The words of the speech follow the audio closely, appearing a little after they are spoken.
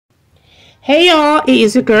Hey y'all, it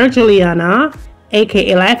is your girl Juliana,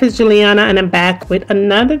 aka Life is Juliana, and I'm back with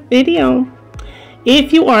another video.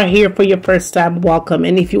 If you are here for your first time, welcome,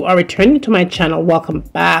 and if you are returning to my channel, welcome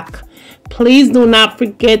back. Please do not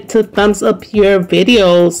forget to thumbs up your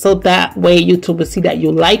videos so that way YouTube will see that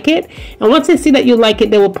you like it, and once they see that you like it,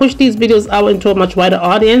 they will push these videos out into a much wider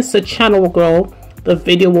audience. The channel will grow, the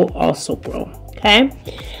video will also grow. Okay,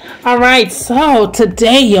 all right, so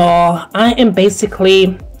today y'all, I am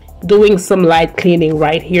basically doing some light cleaning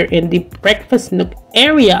right here in the breakfast nook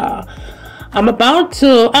area. I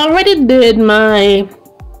already did my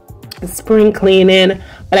spring cleaning,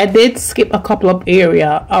 but I did skip a couple of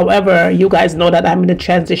areas. However, you guys know that I'm in the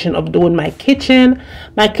transition of doing my kitchen.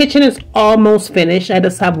 My kitchen is almost finished. I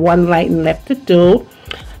just have one lighting left to do.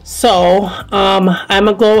 So I'm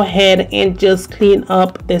gonna go ahead and just clean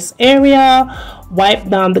up this area, wipe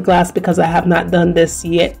down the glass because I have not done this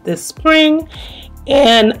yet this spring.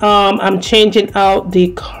 And I'm changing out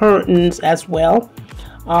the curtains as well.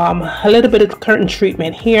 A little bit of curtain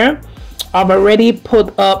treatment here. I've already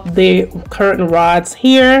put up the curtain rods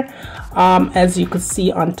here, as you can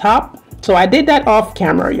see on top. So I did that off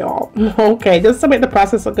camera, y'all. Okay, just to make the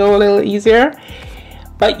process go a little easier.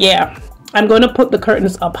 But yeah, I'm going to put the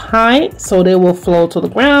curtains up high so they will flow to the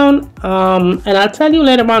ground. And I'll tell you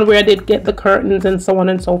later on where I did get the curtains and so on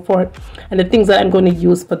and so forth, and the things that I'm going to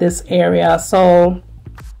use for this area. So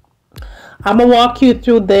I'm going to walk you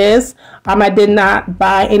through this. I did not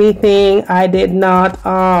buy anything. I did not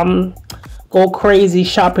go crazy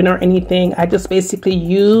shopping or anything. I just basically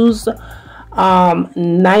used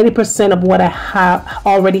 90% of what I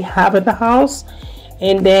already have in the house.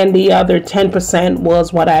 And then the other 10%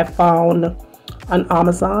 was what I found on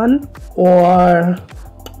Amazon or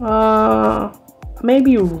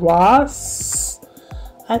maybe Ross.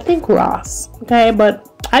 I think Ross. Okay, but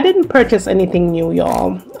I didn't purchase anything new,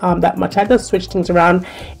 y'all, that much. I just switched things around,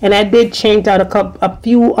 and I did change out a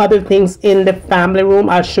few other things in the family room.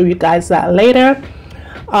 I'll show you guys that later.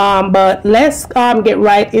 But let's get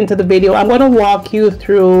right into the video. I'm going to walk you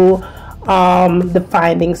through the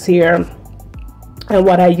findings here and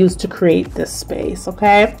what I used to create this space.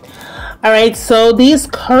 Okay, all right, so these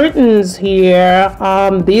curtains here,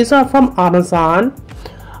 these are from Amazon.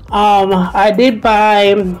 I did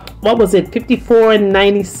buy, what was it,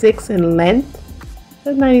 54.96 in length.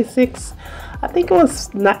 96, I think it was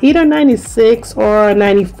either 96 or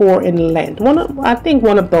 94 in length. I think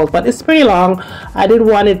one of those, but it's pretty long. I didn't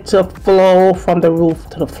want it to flow from the roof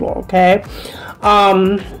to the floor. Okay,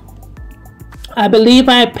 I believe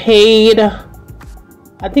I paid,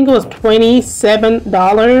 I think it was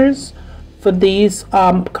 $27 for these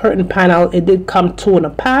curtain panel. It did come 2 in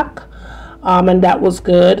a pack, and that was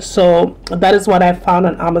good. So that is what I found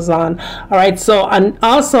on Amazon. All right, so and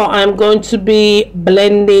also I'm going to be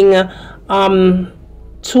blending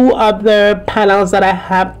 2 other panels that I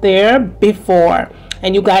have there before,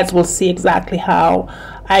 and you guys will see exactly how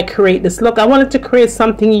I create this look. I wanted to create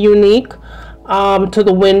something unique to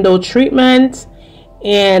the window treatment,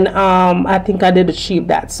 and I think I did achieve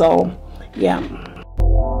that. So yeah.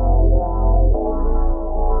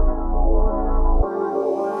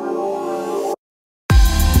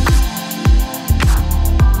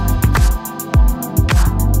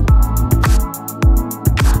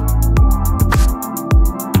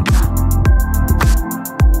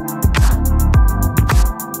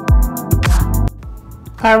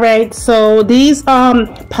 All right, so these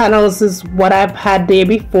panels is what I've had there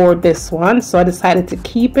before this one, so I decided to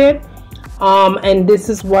keep it. And this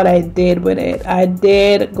is what I did with it. I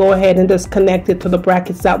did go ahead and just connect it to the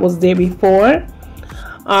brackets that was there before.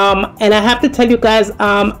 And I have to tell you guys,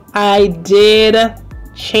 I did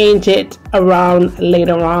change it around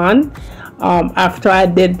later on after I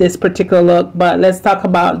did this particular look. But let's talk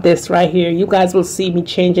about this right here. You guys will see me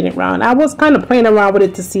changing it around. I was kind of playing around with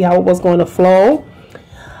it to see how it was going to flow.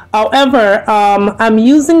 However, I'm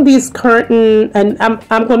using these curtain, and I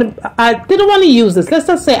didn't want to use this. Let's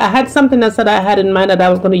just say I had something that I had in mind that I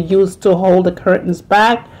was going to use to hold the curtains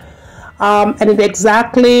back. And it's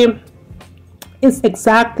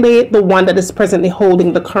exactly the one that is presently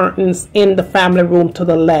holding the curtains in the family room to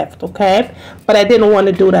the left. Okay, but I didn't want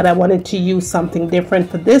to do that. I wanted to use something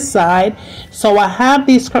different for this side. So I have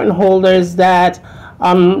these curtain holders that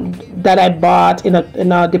I bought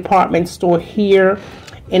in a department store here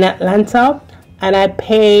in Atlanta, and I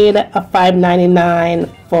paid $5.99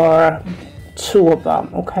 for 2 of them.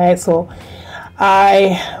 Okay, so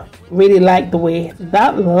I really like the way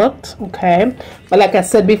that looked. Okay, but like I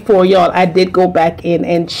said before, y'all, I did go back in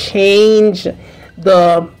and change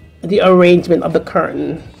the arrangement of the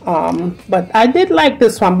curtain. But I did like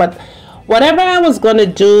this one. But whatever I was going to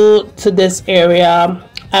do to this area,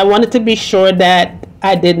 I wanted to be sure that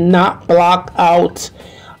I did not block out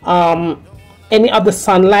any of the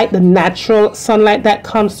sunlight, the natural sunlight that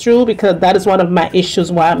comes through, because that is one of my issues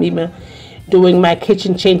why I'm even doing my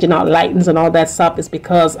kitchen, changing out lightings and all that stuff, is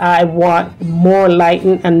because I want more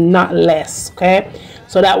lighting and not less. Okay,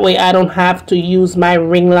 so that way I don't have to use my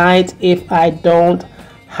ring light if I don't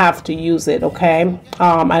have to use it. Okay,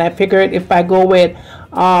 and I figured if I go with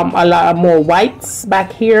a lot more whites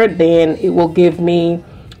back here, then it will give me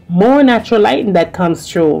more natural lighting that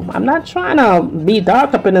comes through. I'm not trying to be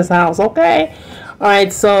dark up in this house. Okay, all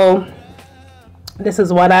right, so this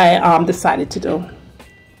is what I decided to do.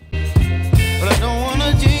 But I don't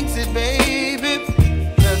wanna jinx it, baby.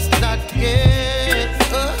 Let's not get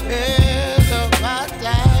ahead of my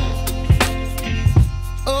time.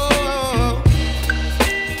 Oh,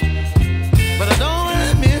 but I don't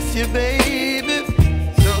wanna miss you, baby.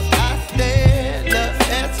 So I stand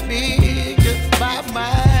up and speak just my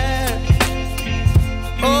mind.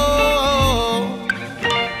 Oh,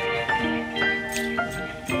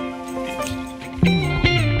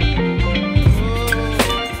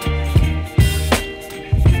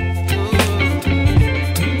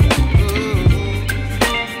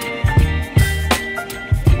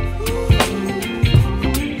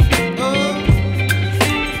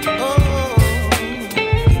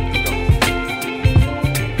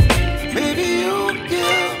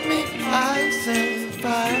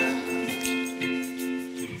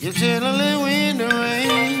 you're chilling in the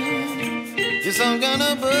rain. You're some kind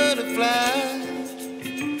of butterfly.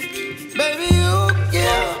 Baby, you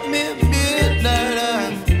give me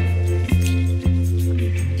midnight.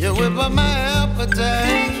 You whip up my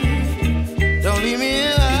appetite. Don't leave me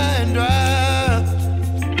here high and dry.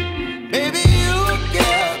 Baby, you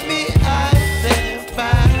give me ice and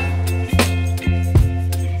fire.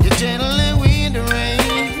 You're channeling wind and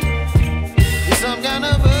rain. You're some kind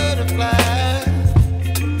of butterfly.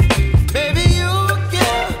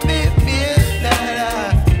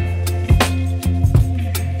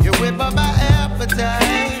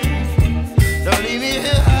 Don't leave me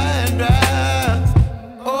here high and dry.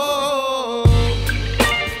 Oh,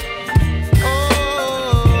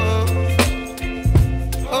 oh,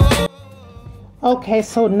 oh. Okay,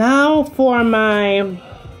 so now for my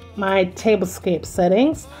tablescape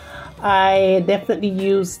settings, I definitely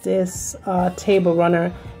use this table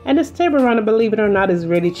runner, and this table runner, believe it or not, is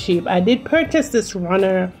really cheap. I did purchase this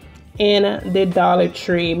runner in the Dollar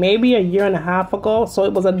Tree maybe a year and a half ago, so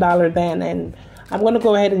it was $1 then, and I'm going to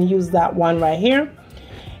go ahead and use that one right here.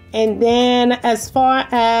 And then as far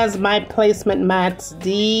as my placement mats,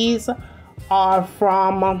 these are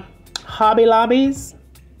from Hobby Lobbies,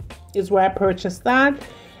 is where I purchased that.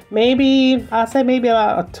 Maybe I'll say maybe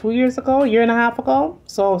about 2 years ago, a year and a half ago.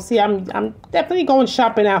 So see, I'm definitely going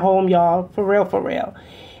shopping at home, y'all, for real.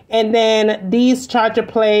 And then these charger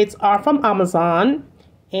plates are from Amazon,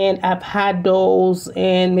 and I've had those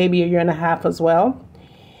in maybe a year and a half as well.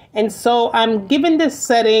 And so I'm giving the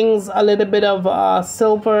settings a little bit of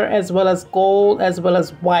silver as well as gold as well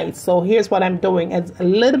as white. So here's what I'm doing. It's a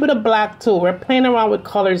little bit of black too. We're playing around with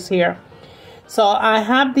colors here. So I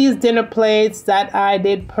have these dinner plates that I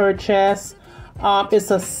did purchase.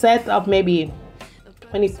 It's a set of maybe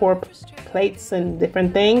 24 plates and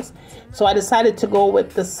different things. So I decided to go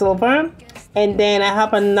with the silver. And then I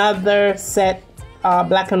have another set,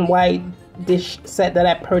 black and white dish set that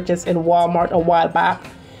I purchased in Walmart a while back.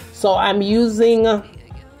 So I'm using, the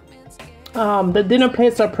dinner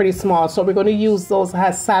plates are pretty small, so we're going to use those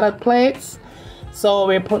as salad plates. So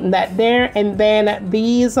we're putting that there. And then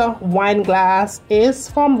these wine glass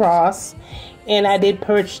is from Ross, and I did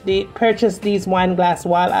purchase these wine glass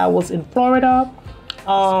while I was in Florida.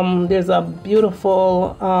 There's a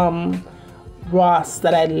beautiful Ross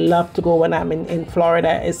that I love to go when I'm in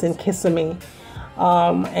Florida. It's in Kissimmee.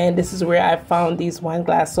 And this is where I found these wine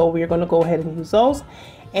glass, so we're going to go ahead and use those.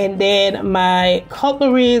 And then my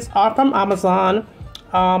cutleries are from Amazon.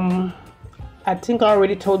 I think I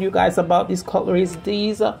already told you guys about these cutleries.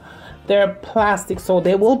 These they're plastic, so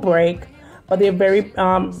they will break, but they're very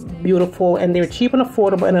beautiful, and they're cheap and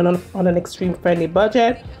affordable, and on an extreme friendly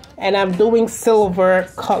budget. And I'm doing silver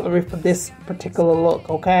cutlery for this particular look.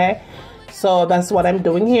 Okay, so that's what I'm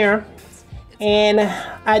doing here. And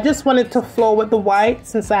I just wanted to flow with the white,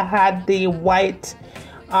 since I had the white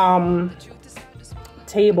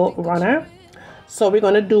table runner. So we're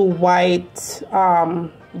going to do white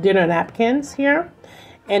dinner napkins here.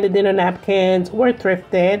 And the dinner napkins were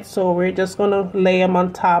thrifted, so we're just going to lay them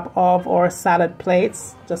on top of our salad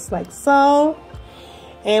plates, just like so.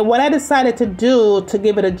 And what I decided to do to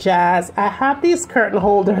give it a jazz, I have these curtain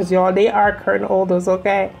holders, y'all. They are curtain holders,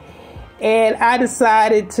 okay? And I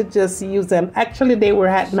decided to just use them. Actually, they were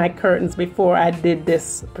at my curtains before I did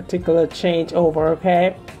this particular changeover,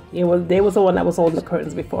 okay? They was the one that was holding the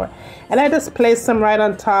curtains before. And I just placed them right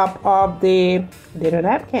on top of the dinner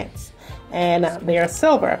napkins. And they are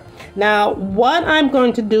silver. Now, what I'm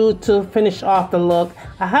going to do to finish off the look,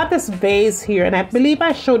 I have this vase here, and I believe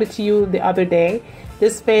I showed it to you the other day.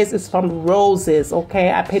 This vase is from Roses,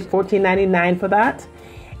 okay? I paid $14.99 for that.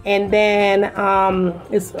 And then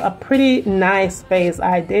it's a pretty nice vase.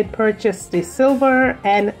 I did purchase the silver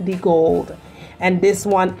and the gold. And this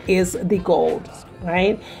one is the gold,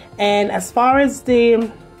 right? And as far as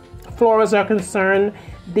the florals are concerned,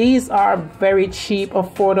 these are very cheap,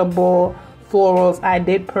 affordable florals. I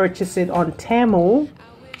did purchase it on Temu.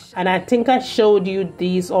 And I think I showed you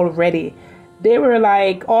these already. They were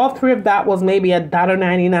like, all three of that was maybe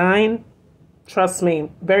 $1.99. Trust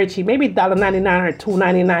me, very cheap. Maybe $1.99 or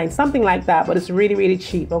 $2.99, something like that. But it's really, really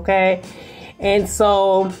cheap, okay? And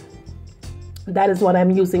so that is what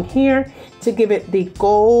I'm using here to give it the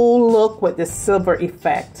gold look with the silver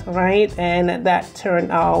effect, right? And that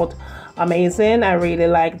turned out amazing. I really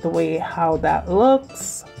like the way how that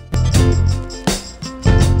looks.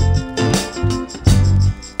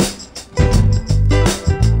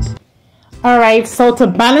 Alright, so to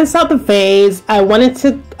balance out the vase, I wanted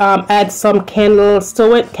to add some candles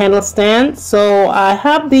to it, candle stands. So I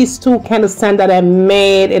have these two candle stands that I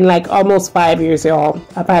made in like almost 5 years, y'all.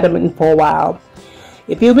 I've had them in for a while.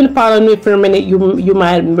 If you've been following me for a minute, you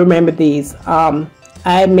might remember these.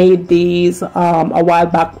 I made these a while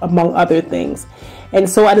back, among other things. And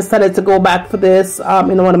so I decided to go back for this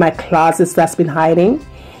in one of my closets that's been hiding.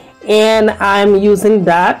 And I'm using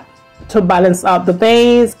that to balance out the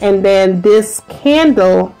vase. And then this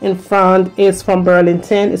candle in front is from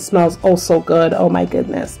Burlington. It smells oh so good. Oh my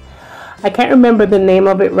goodness, I can't remember the name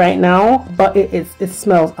of it right now, but it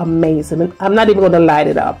smells amazing. I'm not even going to light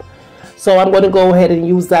it up, so I'm going to go ahead and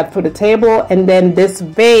use that for the table. And then this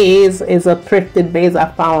vase is a thrifted vase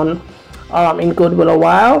I found in Goodwill a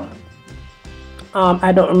while.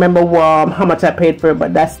 I don't remember how much I paid for it,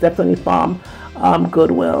 but that's definitely from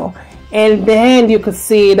Goodwill. And then you can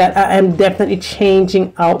see that I am definitely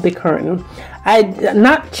changing out the curtain. I'm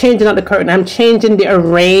not changing out the curtain, I'm changing the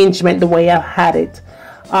arrangement the way I had it.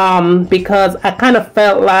 Because I kind of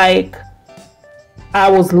felt like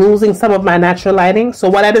I was losing some of my natural lighting. So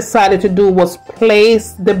what I decided to do was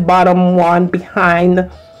place the bottom one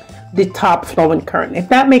behind the top flowing curtain. If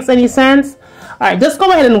that makes any sense. Alright, just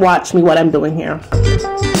go ahead and watch me what I'm doing here.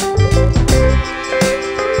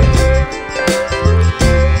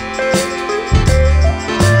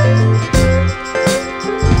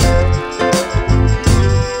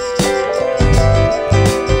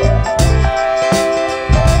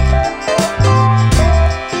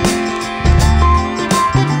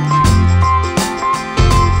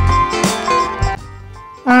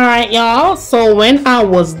 Alright, y'all, so when I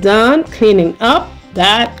was done cleaning up,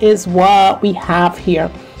 that is what we have here.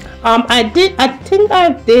 I think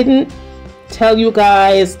I didn't tell you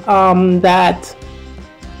guys that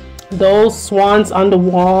those swans on the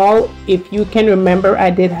wall, if you can remember,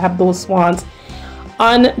 I did have those swans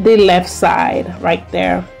on the left side right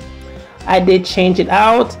there. I did change it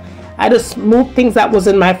out. I just moved things that was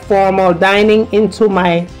in my formal dining into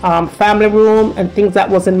my family room, and things that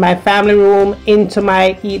was in my family room into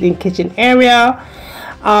my eating kitchen area,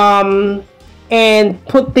 and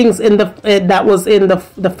put things in the that was in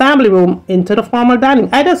the family room into the formal dining.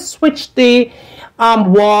 I just switched the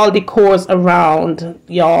wall decors around,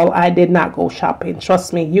 y'all. I did not go shopping.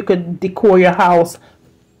 Trust me, you could decor your house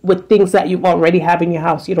with things that you already have in your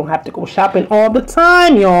house. You don't have to go shopping all the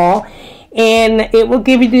time, y'all. And it will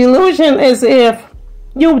give you the illusion as if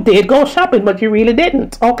you did go shopping, but you really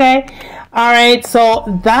didn't. Okay. All right. So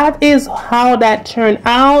that is how that turned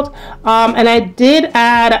out. And I did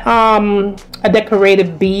add a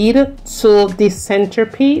decorative bead to the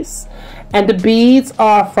centerpiece, and the beads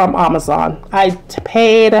are from Amazon. I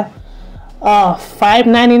paid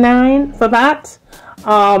 $5.99 for that.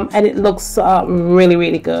 And it looks really,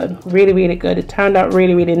 really good. Really, really good. It turned out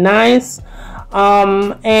really, really nice.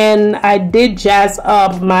 And I did jazz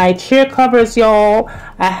up my chair covers, y'all.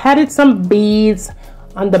 I added some beads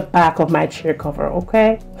on the back of my chair cover,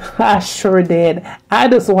 okay? I sure did. I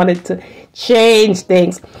just wanted to change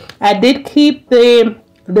things. I did keep the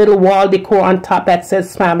little wall decor on top that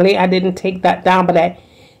says family. I didn't take that down, but I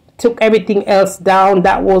took everything else down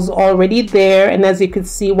that was already there. And as you can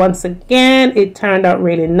see, once again, it turned out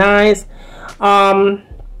really nice.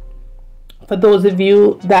 For For those of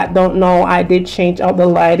you that don't know, I did change out the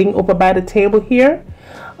lighting over by the table here,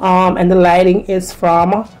 and the lighting is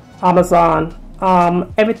from Amazon.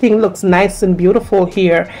 Everything looks nice and beautiful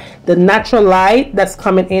here. The natural light that's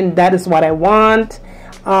coming in, that is what I want,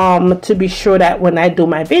 to be sure that when I do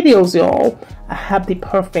my videos, y'all, I have the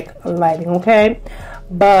perfect lighting. Okay,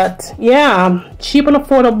 but yeah, cheap and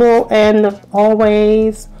affordable, and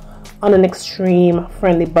always on an extreme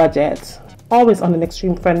friendly budget. Always on an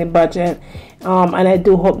extreme friendly budget. And I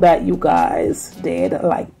do hope that you guys did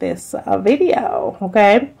like this video.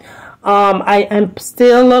 Okay, I am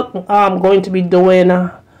still going to be doing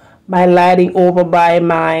my lighting over by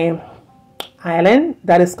my island.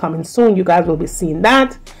 That is coming soon. You guys will be seeing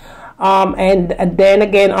that. And then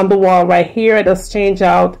again on the wall right here, I just change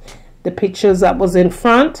out the pictures that was in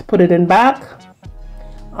front, put it in back,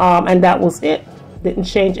 and that was it. Didn't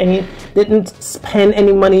change any, didn't spend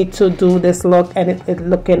any money to do this look, and it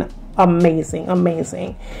looking amazing.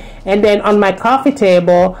 And then on my coffee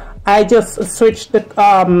table, I just switched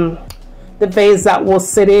the vase that was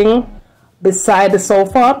sitting beside the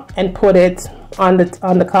sofa and put it on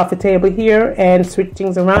the coffee table here, and switch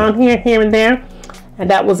things around here and there, and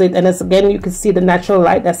that was it. And it's, again, you can see the natural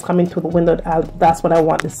light that's coming through the window. That's what I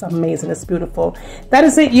want. It's amazing. It's beautiful. That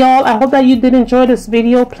is it, y'all. I hope that you did enjoy this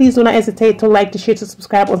video. Please do not hesitate to like, to share, to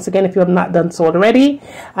subscribe once again if you have not done so already.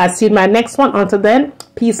 I'll see you in my next one. Until then,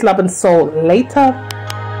 peace, love, and soul. Later.